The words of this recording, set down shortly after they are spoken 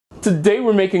Today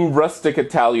we're making rustic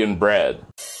Italian bread.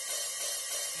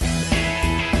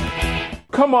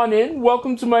 Come on in,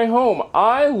 welcome to my home.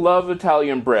 I love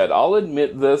Italian bread, I'll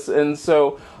admit this, and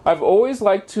so I've always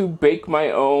liked to bake my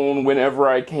own whenever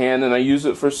I can, and I use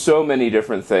it for so many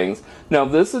different things. Now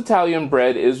this Italian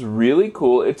bread is really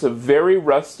cool. It's a very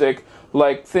rustic,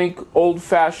 like think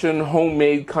old-fashioned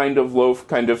homemade kind of loaf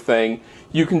kind of thing.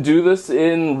 You can do this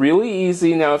in really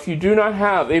easy. Now if you do not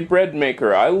have a bread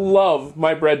maker, I love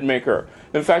my bread maker.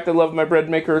 In fact, I love my bread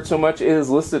maker so much it is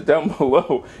listed down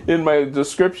below in my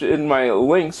description, in my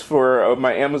links for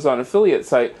my Amazon affiliate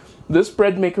site. This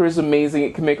bread maker is amazing.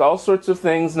 It can make all sorts of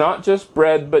things, not just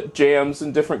bread, but jams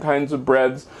and different kinds of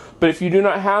breads. But if you do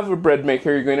not have a bread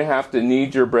maker, you're going to have to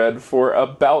knead your bread for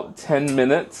about 10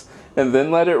 minutes and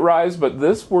then let it rise. But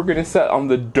this we're going to set on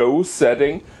the dough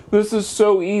setting. This is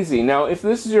so easy. Now, if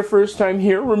this is your first time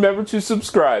here, remember to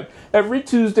subscribe. Every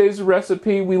Tuesday's a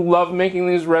recipe. We love making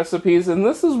these recipes, and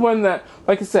this is one that,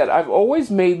 like I said, I've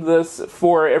always made this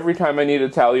for every time I need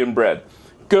Italian bread.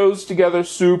 Goes together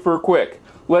super quick.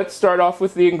 Let's start off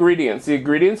with the ingredients. The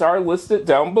ingredients are listed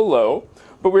down below,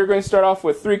 but we're going to start off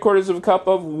with 3/4 of a cup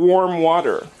of warm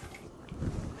water.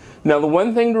 Now the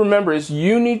one thing to remember is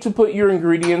you need to put your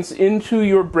ingredients into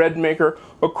your bread maker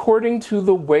according to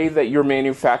the way that your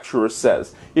manufacturer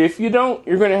says. If you don't,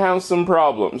 you're going to have some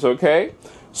problems, okay?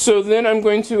 So then I'm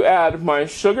going to add my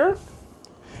sugar,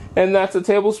 and that's a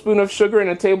tablespoon of sugar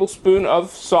and a tablespoon of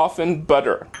softened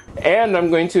butter. And I'm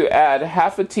going to add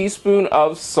 1/2 teaspoon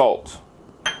of salt.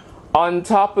 On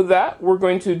top of that, we're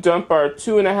going to dump our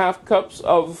 2½ cups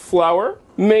of flour.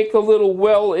 Make a little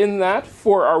well in that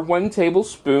for our 1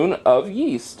 tablespoon of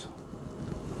yeast.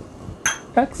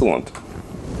 Excellent.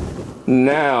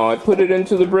 Now I put it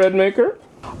into the bread maker.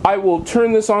 I will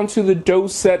turn this onto the dough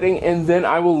setting and then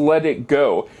I will let it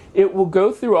go. It will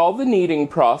go through all the kneading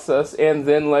process and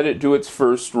then let it do its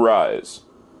first rise.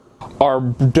 Our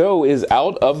dough is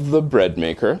out of the bread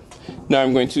maker. Now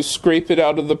I'm going to scrape it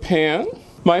out of the pan.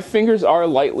 My fingers are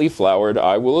lightly floured,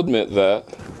 I will admit that.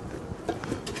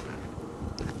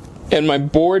 And my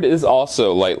board is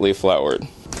also lightly floured.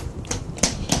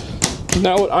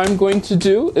 Now what I'm going to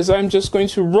do is I'm just going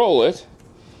to roll it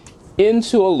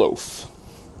into a loaf.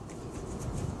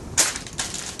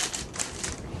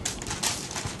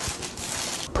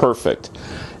 Perfect.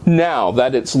 Now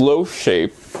that it's loaf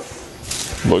shaped,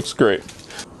 looks great.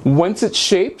 Once it's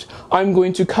shaped, I'm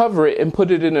going to cover it and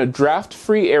put it in a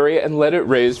draft-free area and let it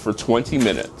raise for 20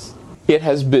 minutes. It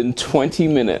has been 20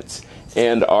 minutes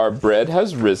and our bread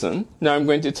has risen. Now I'm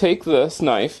going to take this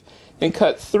knife and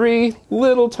cut 3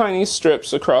 little tiny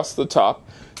strips across the top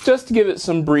just to give it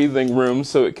some breathing room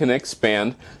so it can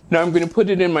expand. Now I'm going to put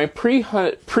it in my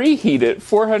preheated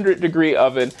 400-degree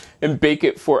oven and bake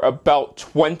it for about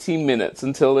 20 minutes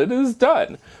until it is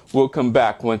done. We'll come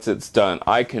back once it's done.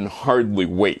 I can hardly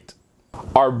wait.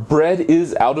 Our bread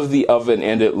is out of the oven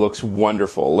and it looks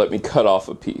wonderful. Let me cut off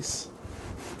a piece.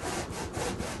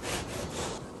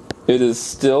 It is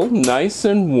still nice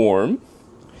and warm.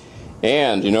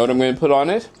 And you know what I'm going to put on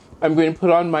it? I'm going to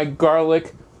put on my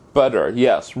garlic butter.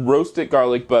 Yes, roasted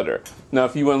garlic butter. Now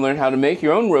if you want to learn how to make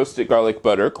your own roasted garlic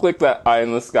butter, click that eye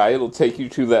in the sky. It'll take you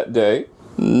to that day.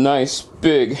 Nice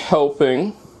big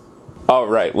helping.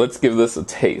 Alright, let's give this a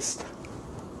taste.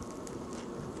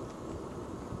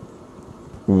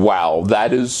 Wow,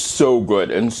 that is so good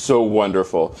and so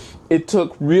wonderful. It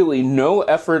took really no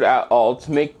effort at all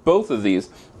to make both of these,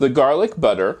 the garlic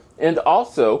butter and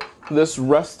also this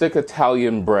rustic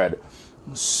Italian bread.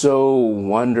 So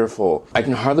wonderful. I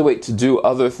can hardly wait to do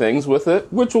other things with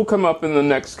it, which will come up in the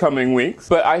next coming weeks.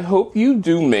 But I hope you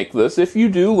do make this. If you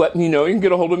do, let me know. You can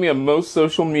get a hold of me on most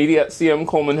social media at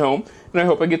cmcolemanhome, and I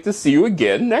hope I get to see you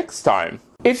again next time.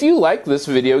 If you like this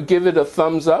video, give it a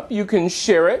thumbs up. You can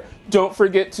share it. Don't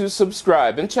forget to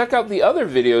subscribe and check out the other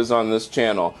videos on this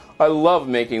channel. I love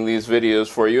making these videos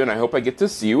for you, and I hope I get to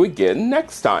see you again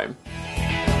next time.